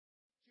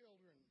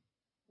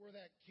were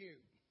that cute.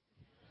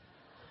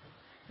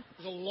 It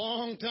was a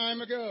long time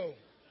ago.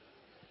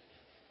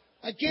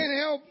 I can't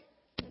help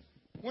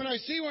when I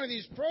see one of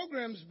these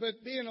programs,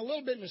 but being a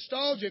little bit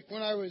nostalgic.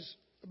 When I was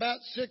about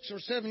 6 or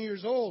 7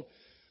 years old,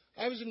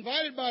 I was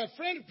invited by a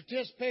friend to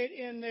participate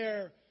in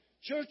their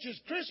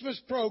church's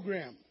Christmas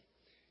program.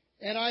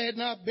 And I had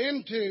not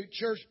been to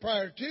church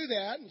prior to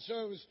that, and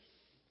so it was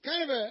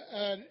kind of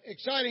an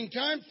exciting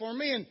time for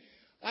me. And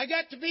I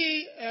got to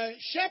be a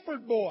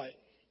shepherd boy.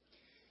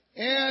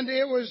 And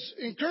it was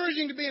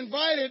encouraging to be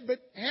invited, but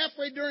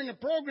halfway during the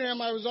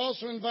program, I was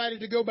also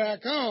invited to go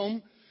back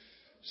home.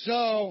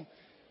 So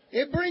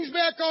it brings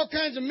back all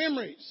kinds of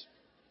memories.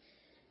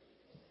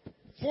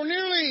 For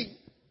nearly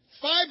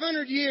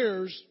 500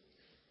 years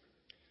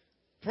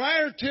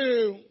prior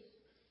to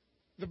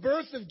the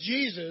birth of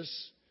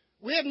Jesus,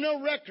 we have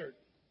no record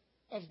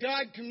of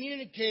God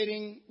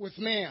communicating with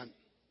man.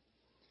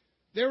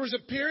 There was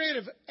a period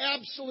of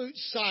absolute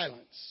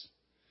silence,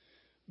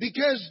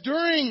 because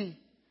during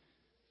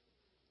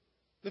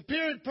the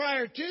period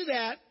prior to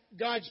that,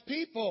 God's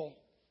people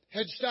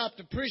had stopped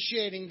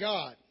appreciating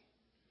God.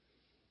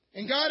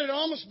 And God had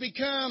almost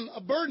become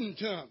a burden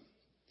to them.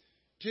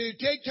 To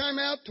take time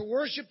out to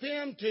worship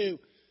Him, to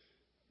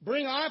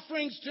bring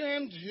offerings to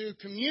Him, to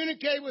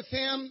communicate with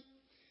Him,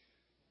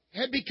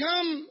 had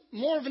become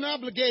more of an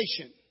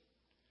obligation.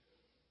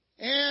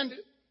 And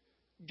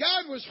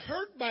God was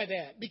hurt by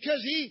that,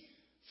 because He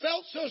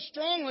felt so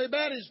strongly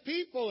about His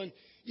people. And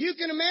you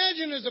can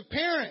imagine as a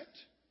parent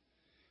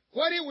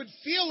what it would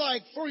feel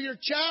like for your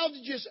child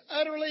to just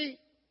utterly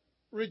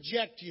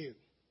reject you,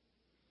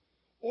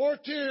 or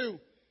to,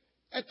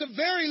 at the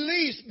very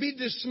least, be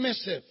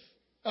dismissive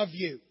of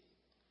you.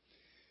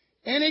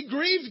 And it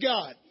grieved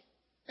God.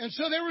 And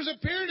so there was a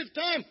period of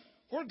time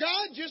where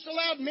God just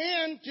allowed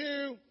man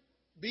to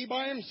be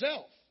by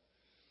himself.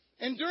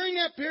 And during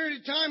that period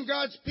of time,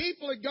 God's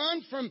people had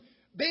gone from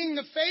being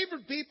the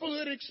favored people who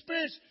had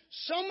experienced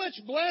so much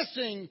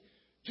blessing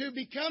to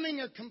becoming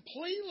a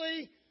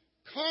completely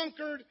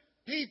conquered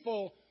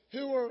people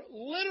who were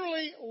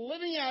literally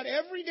living out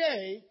every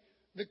day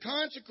the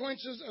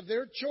consequences of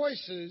their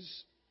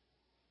choices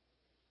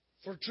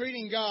for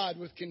treating God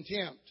with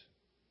contempt.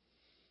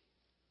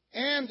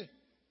 And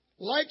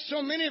like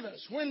so many of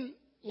us, when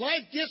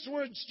life gets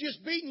where it's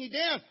just beating you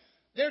down,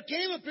 there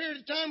came a period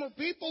of time where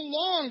people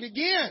longed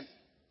again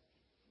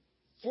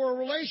for a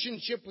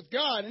relationship with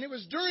God. And it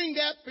was during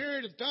that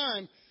period of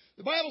time,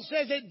 the Bible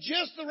says at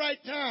just the right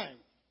time,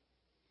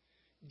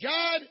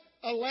 God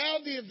allowed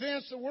the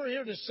events that we're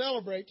here to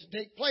celebrate to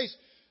take place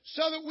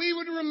so that we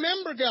would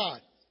remember God.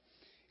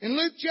 In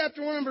Luke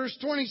chapter 1 verse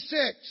 26,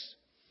 it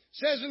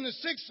says, in the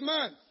 6th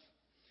month,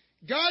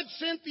 God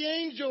sent the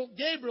angel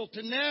Gabriel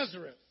to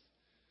Nazareth,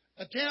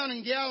 a town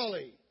in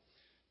Galilee,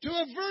 to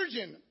a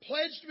virgin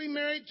pledged to be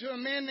married to a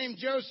man named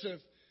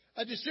Joseph,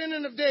 a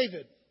descendant of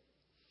David.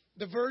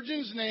 The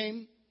virgin's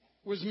name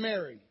was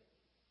Mary.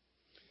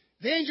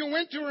 The angel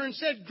went to her and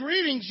said,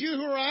 "Greetings, you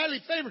who are highly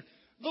favored.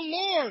 The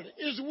Lord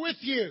is with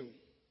you."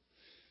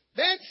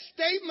 That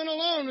statement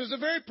alone is a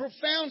very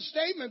profound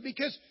statement,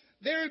 because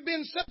there had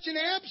been such an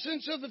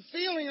absence of the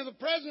feeling of the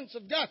presence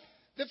of God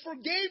that for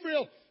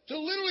Gabriel to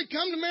literally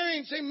come to Mary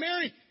and say,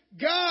 "Mary,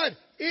 God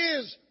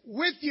is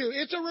with you."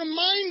 It's a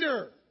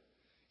reminder.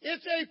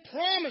 It's a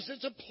promise.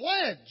 It's a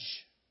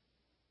pledge.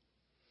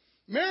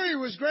 Mary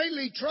was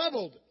greatly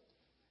troubled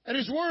at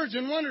his words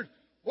and wondered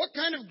what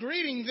kind of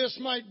greeting this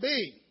might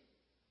be.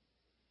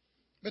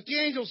 But the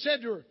angel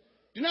said to her,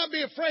 "Do not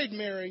be afraid,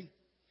 Mary.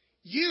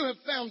 You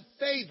have found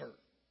favor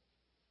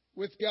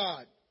with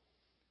God."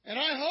 And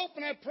I hope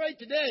and I pray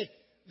today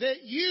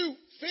that you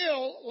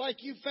feel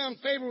like you found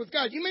favor with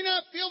God. You may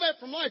not feel that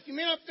from life. You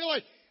may not feel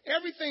like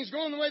everything's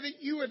going the way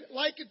that you would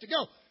like it to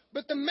go.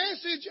 But the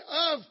message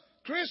of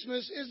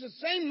Christmas is the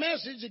same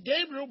message that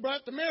Gabriel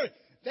brought to Mary.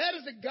 That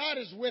is that God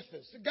is with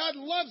us, that God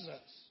loves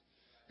us,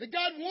 that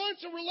God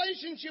wants a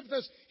relationship with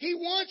us. He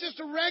wants us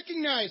to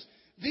recognize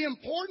the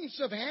importance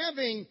of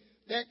having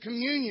that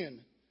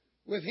communion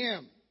with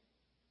Him.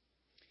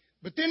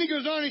 But then he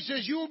goes on, he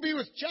says, "You will be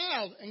with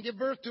child and give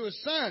birth to a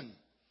son,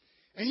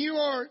 and you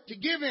are to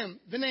give him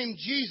the name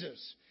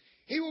Jesus.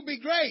 He will be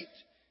great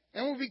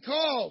and will be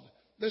called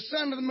the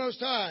Son of the Most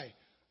High.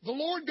 The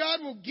Lord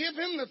God will give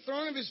him the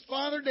throne of his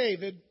father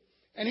David,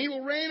 and he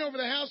will reign over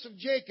the house of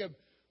Jacob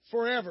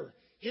forever.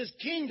 His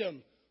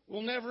kingdom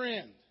will never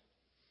end."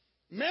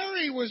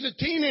 Mary was a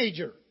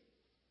teenager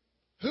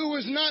who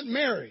was not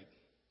married.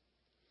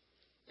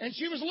 And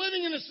she was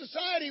living in a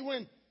society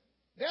when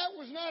that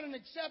was not an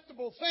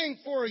acceptable thing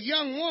for a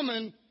young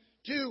woman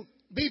to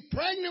be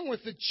pregnant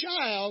with a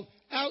child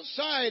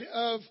outside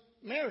of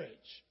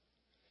marriage.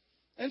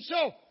 And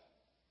so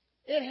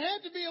it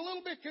had to be a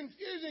little bit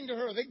confusing to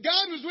her that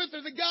God was with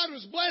her, that God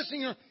was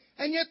blessing her,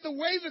 and yet the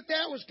way that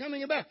that was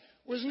coming about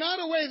was not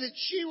a way that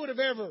she would have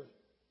ever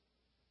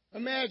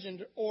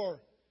imagined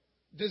or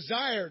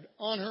desired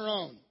on her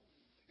own.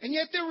 And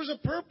yet there was a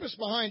purpose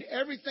behind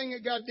everything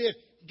that God did.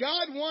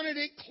 God wanted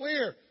it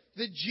clear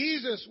that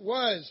Jesus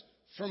was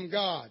from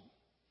God.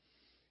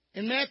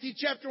 In Matthew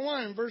chapter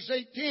 1, verse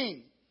 18,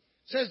 it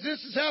says,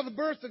 this is how the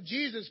birth of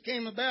Jesus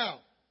came about.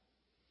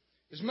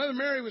 His mother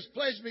Mary was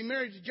pledged to be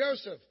married to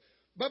Joseph.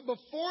 But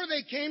before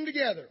they came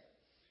together,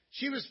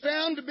 she was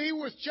found to be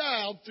with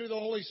child through the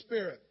Holy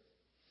Spirit.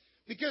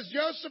 Because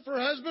Joseph, her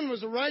husband,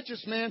 was a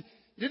righteous man,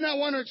 did not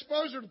want to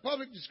expose her to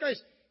public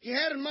disgrace, he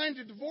had in mind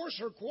to divorce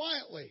her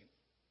quietly.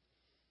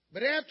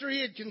 But after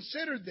he had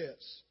considered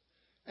this,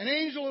 an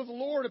angel of the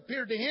Lord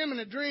appeared to him in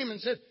a dream and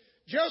said,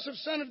 Joseph,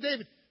 son of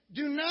David,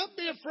 do not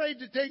be afraid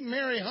to take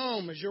Mary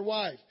home as your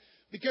wife,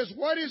 because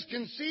what is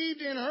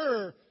conceived in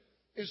her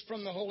is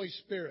from the Holy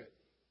Spirit.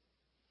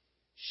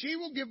 She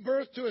will give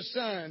birth to a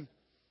son,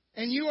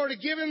 and you are to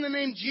give him the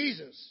name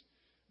Jesus,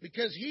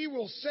 because he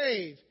will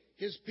save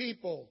his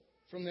people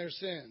from their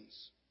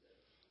sins.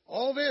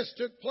 All this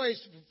took place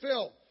to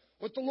fulfill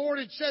what the Lord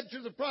had said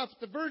through the prophet.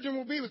 The virgin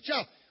will be with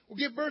child, will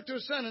give birth to a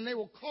son, and they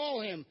will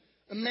call him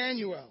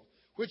Emmanuel,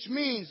 which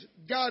means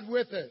God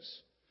with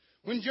us.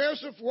 When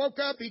Joseph woke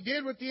up, he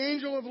did what the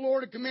angel of the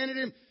Lord had commanded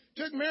him,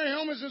 took Mary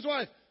home as his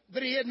wife,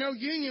 but he had no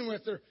union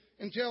with her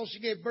until she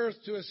gave birth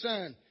to a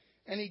son,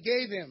 and he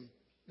gave him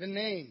the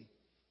name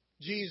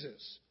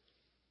Jesus.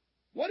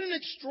 What an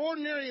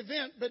extraordinary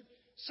event, but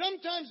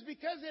sometimes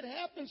because it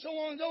happened so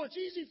long ago, it's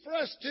easy for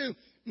us to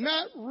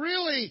not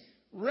really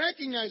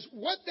recognize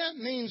what that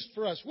means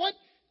for us. What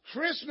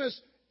Christmas,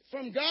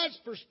 from God's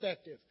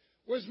perspective,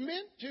 was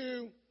meant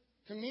to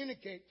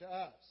communicate to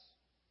us.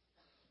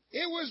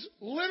 It was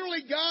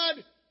literally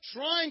God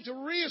trying to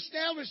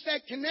reestablish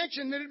that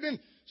connection that had been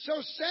so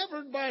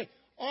severed by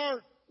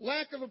our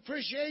lack of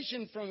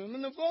appreciation from Him.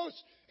 And the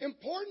most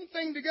important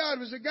thing to God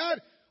was that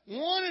God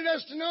wanted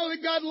us to know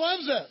that God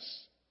loves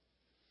us.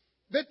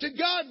 That to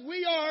God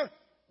we are,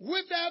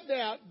 without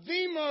doubt,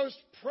 the most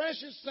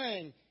precious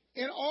thing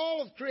in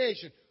all of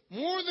creation.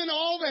 More than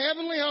all the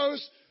heavenly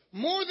hosts,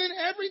 more than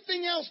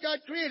everything else God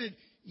created,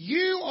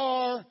 you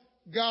are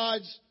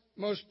God's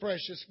most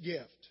precious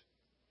gift.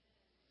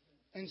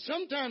 And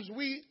sometimes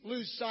we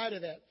lose sight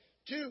of that.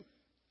 To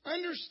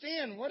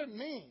understand what it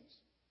means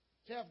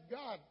to have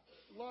God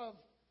love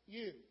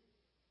you.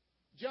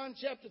 John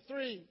chapter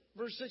 3,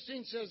 verse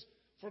 16 says,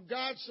 for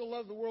God so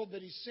loved the world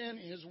that He sent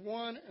His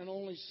one and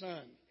only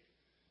Son.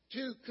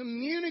 To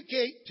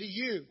communicate to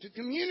you, to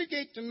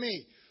communicate to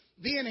me,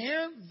 the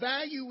inherent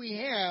value we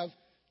have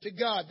to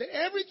God. That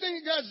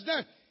everything that God's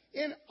done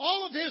in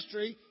all of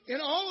history, in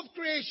all of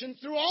creation,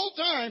 through all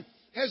time,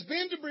 has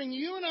been to bring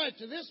you and I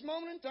to this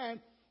moment in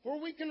time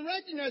where we can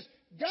recognize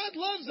God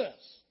loves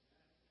us.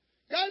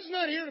 God's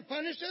not here to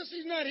punish us.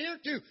 He's not here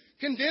to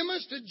condemn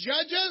us, to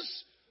judge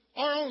us.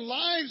 Our own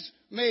lives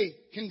may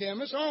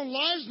condemn us. Our own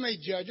lives may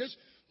judge us.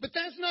 But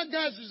that's not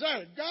God's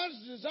desire.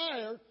 God's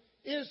desire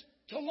is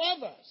to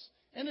love us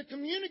and to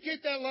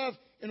communicate that love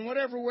in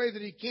whatever way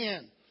that He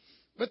can.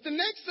 But the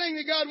next thing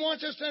that God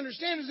wants us to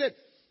understand is that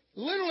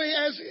literally,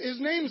 as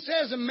His name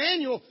says,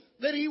 Emmanuel,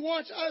 that He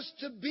wants us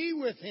to be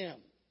with Him.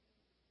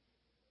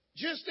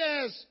 Just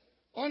as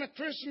on a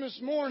Christmas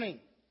morning,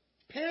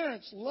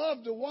 parents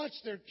love to watch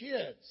their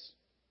kids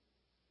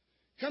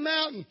come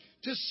out and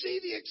to see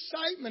the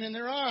excitement in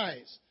their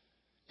eyes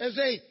as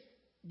they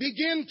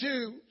begin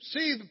to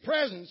see the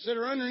presents that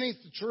are underneath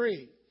the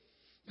tree.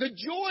 The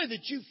joy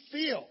that you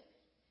feel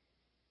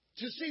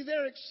to see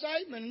their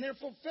excitement and their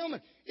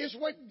fulfillment is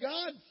what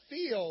God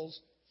feels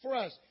for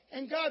us.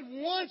 And God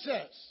wants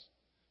us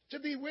to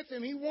be with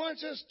Him. He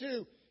wants us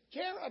to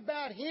care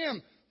about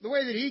Him the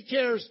way that He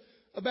cares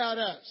about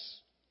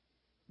us.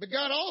 But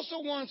God also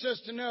wants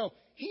us to know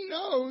He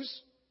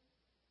knows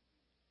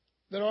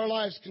that our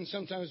lives can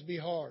sometimes be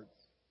hard.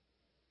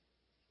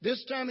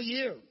 This time of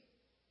year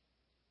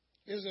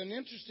is an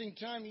interesting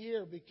time of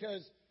year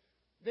because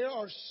there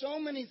are so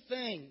many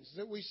things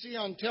that we see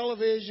on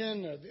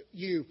television or that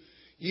you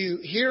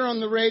hear on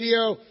the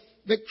radio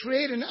that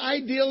create an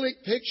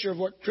idyllic picture of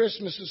what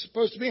Christmas is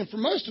supposed to be. And for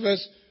most of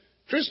us,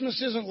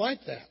 Christmas isn't like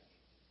that.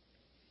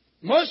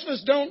 Most of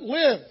us don't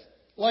live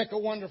like a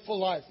wonderful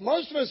life.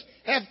 Most of us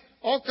have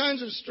all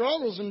kinds of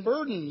struggles and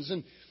burdens.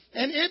 And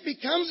it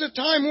becomes a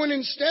time when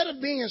instead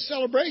of being a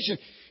celebration,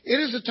 it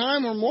is a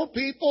time where more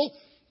people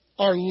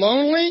are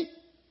lonely,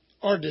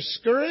 are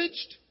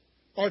discouraged,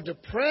 are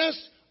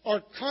depressed,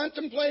 are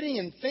contemplating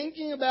and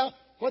thinking about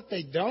what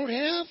they don't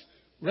have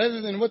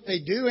rather than what they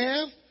do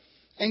have.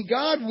 And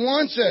God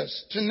wants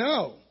us to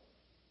know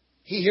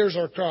He hears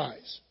our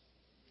cries.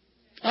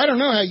 I don't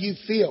know how you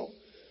feel.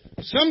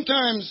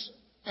 Sometimes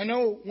I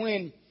know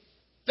when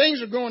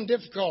things are going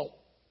difficult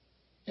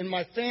in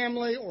my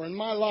family or in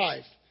my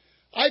life,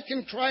 I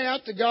can cry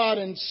out to God,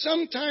 and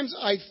sometimes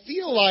I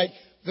feel like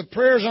the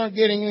prayers aren't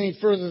getting any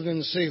further than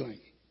the ceiling.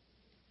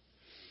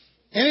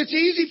 And it's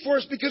easy for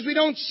us because we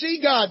don't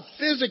see God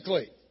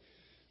physically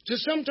to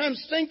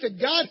sometimes think that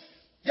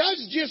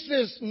God's just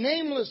this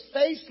nameless,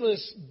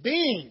 faceless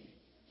being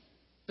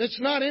that's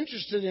not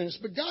interested in us.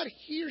 But God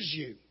hears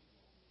you.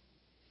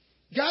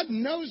 God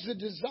knows the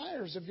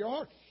desires of your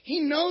heart.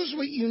 He knows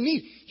what you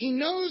need. He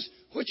knows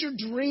what your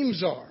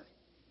dreams are.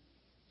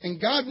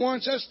 And God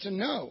wants us to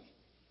know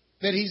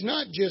that He's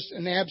not just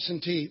an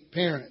absentee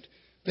parent,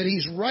 that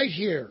He's right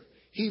here.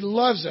 He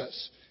loves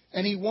us,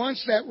 and He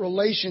wants that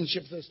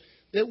relationship with us.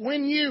 That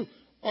when you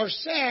are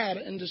sad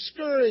and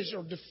discouraged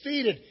or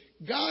defeated,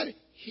 God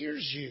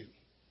hears you.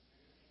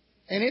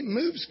 And it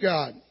moves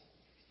God,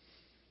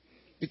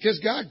 because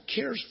God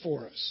cares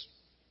for us.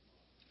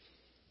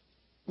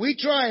 We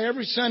try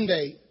every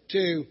Sunday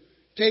to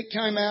take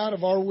time out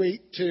of our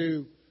week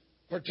to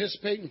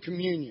participate in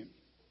communion.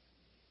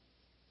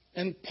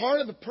 And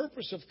part of the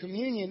purpose of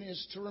communion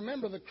is to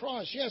remember the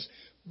cross, yes,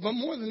 but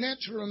more than that,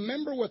 to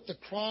remember what the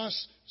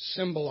cross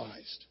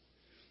symbolized.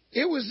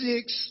 It was the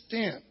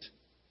extent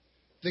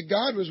that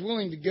God was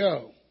willing to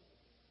go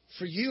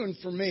for you and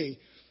for me,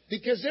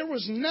 because there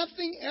was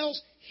nothing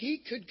else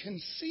He could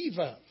conceive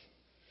of.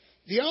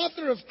 The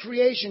author of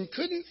creation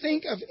couldn't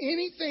think of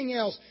anything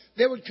else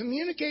that would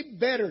communicate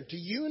better to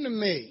you and to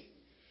me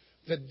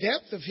the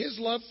depth of His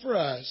love for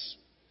us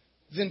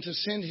than to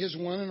send His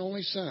one and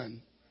only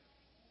Son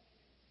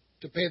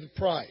to pay the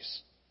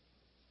price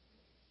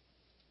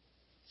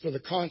for the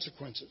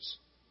consequences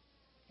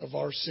of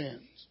our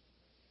sins.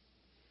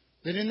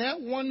 That in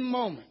that one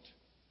moment,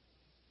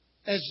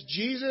 as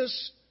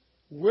Jesus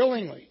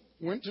willingly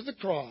went to the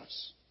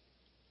cross,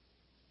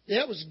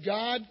 that was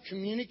God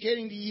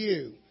communicating to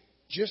you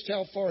just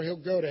how far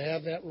He'll go to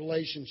have that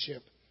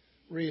relationship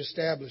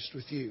reestablished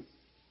with you.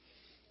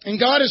 And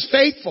God is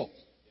faithful.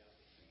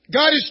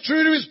 God is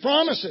true to His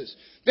promises.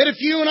 That if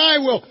you and I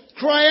will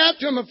cry out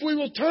to Him, if we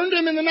will turn to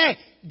Him in the night,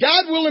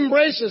 God will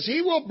embrace us.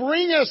 He will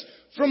bring us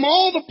from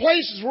all the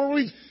places where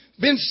we've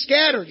been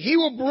scattered. He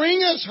will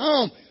bring us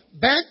home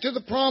back to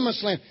the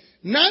promised land.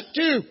 Not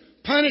to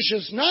punish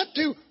us, not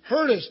to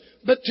hurt us,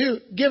 but to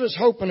give us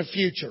hope and a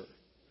future.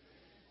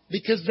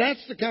 Because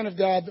that's the kind of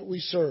God that we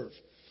serve.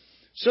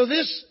 So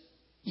this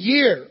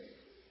year,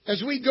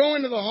 as we go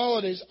into the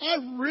holidays,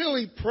 I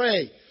really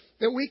pray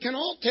that we can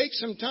all take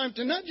some time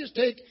to not just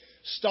take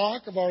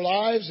stock of our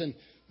lives and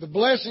the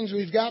blessings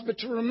we've got, but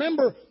to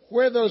remember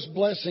where those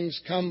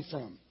blessings come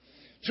from.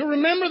 To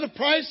remember the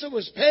price that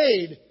was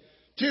paid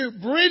to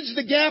bridge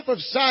the gap of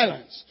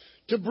silence,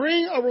 to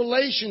bring a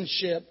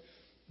relationship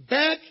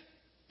back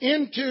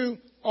into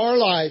our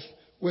life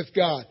with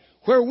God,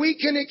 where we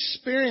can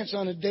experience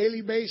on a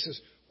daily basis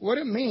what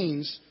it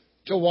means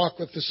to walk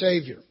with the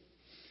Savior.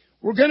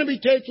 We're going to be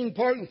taking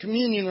part in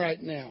communion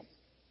right now.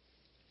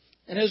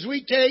 And as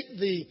we take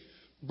the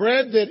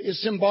bread that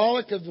is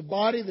symbolic of the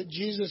body that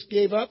Jesus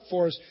gave up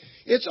for us,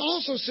 it's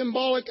also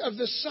symbolic of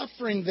the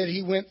suffering that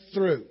He went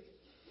through.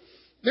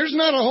 There's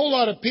not a whole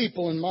lot of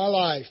people in my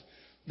life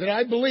that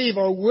I believe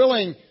are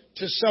willing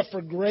to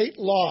suffer great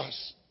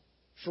loss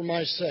for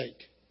my sake.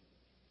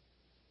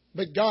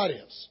 But God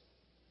is.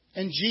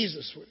 And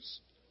Jesus was.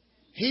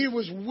 He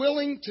was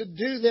willing to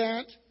do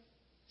that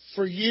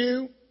for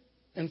you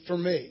and for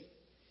me.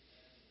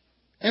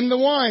 And the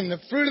wine, the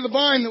fruit of the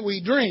vine that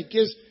we drink,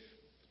 is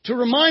to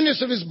remind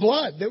us of His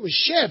blood that was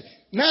shed.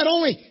 Not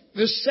only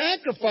the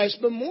sacrifice,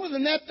 but more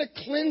than that, the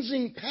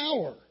cleansing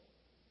power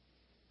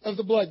of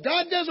the blood.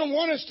 God doesn't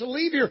want us to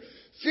leave here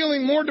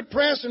feeling more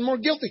depressed and more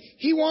guilty.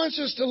 He wants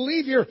us to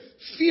leave here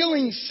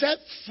feeling set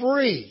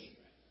free.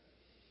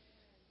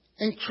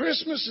 And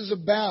Christmas is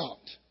about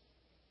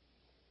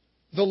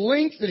the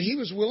length that He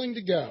was willing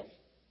to go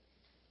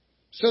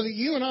so that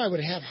you and I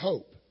would have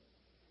hope.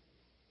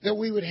 That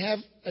we would have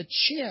a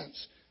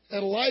chance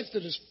at a life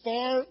that is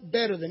far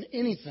better than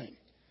anything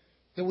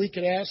that we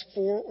could ask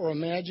for or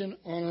imagine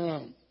on our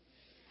own.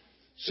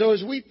 So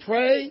as we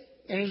pray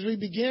and as we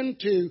begin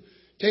to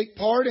take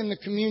part in the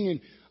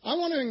communion, I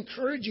want to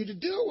encourage you to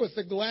do it with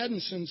a glad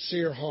and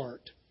sincere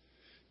heart.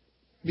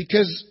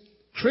 Because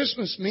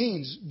Christmas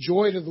means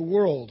joy to the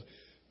world.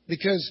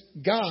 Because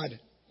God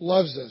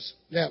loves us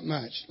that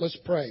much. Let's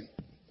pray.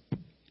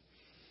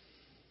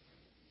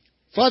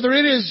 Father,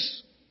 it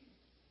is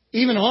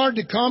even hard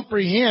to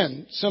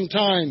comprehend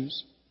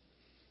sometimes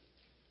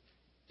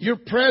Your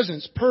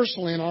presence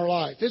personally in our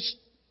life. It's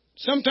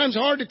sometimes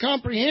hard to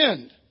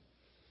comprehend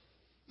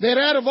that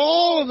out of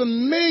all of the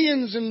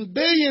millions and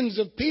billions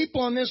of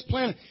people on this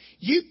planet,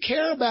 You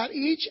care about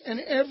each and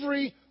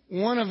every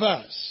one of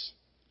us.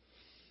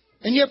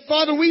 And yet,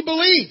 Father, we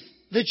believe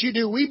that You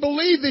do. We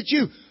believe that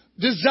You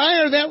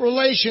desire that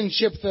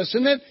relationship with us,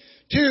 and that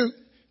to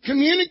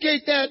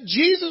communicate that,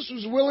 Jesus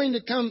was willing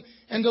to come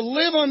and to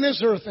live on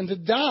this earth and to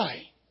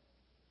die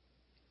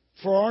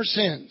for our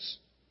sins.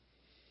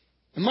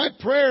 And my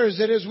prayer is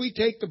that as we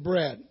take the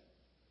bread,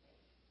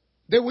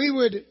 that we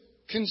would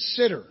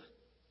consider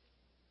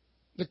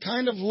the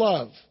kind of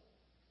love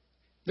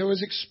that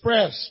was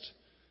expressed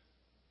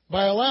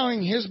by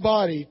allowing His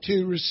body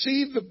to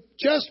receive the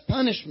just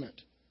punishment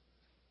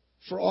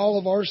for all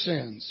of our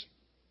sins.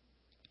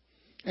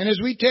 And as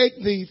we take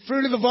the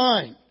fruit of the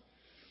vine,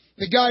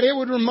 that God, it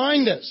would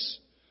remind us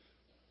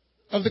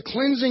of the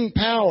cleansing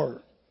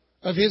power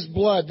of His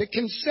blood that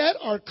can set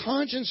our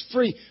conscience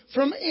free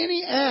from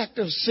any act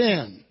of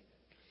sin,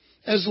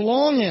 as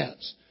long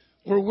as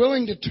we're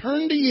willing to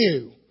turn to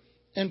You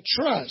and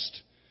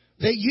trust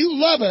that You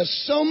love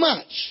us so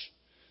much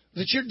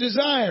that Your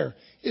desire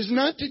is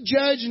not to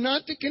judge,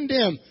 not to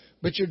condemn,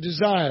 but Your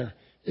desire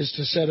is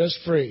to set us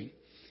free.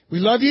 We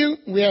love you.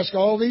 We ask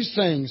all these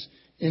things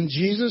in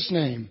Jesus'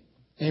 name.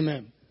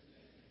 Amen.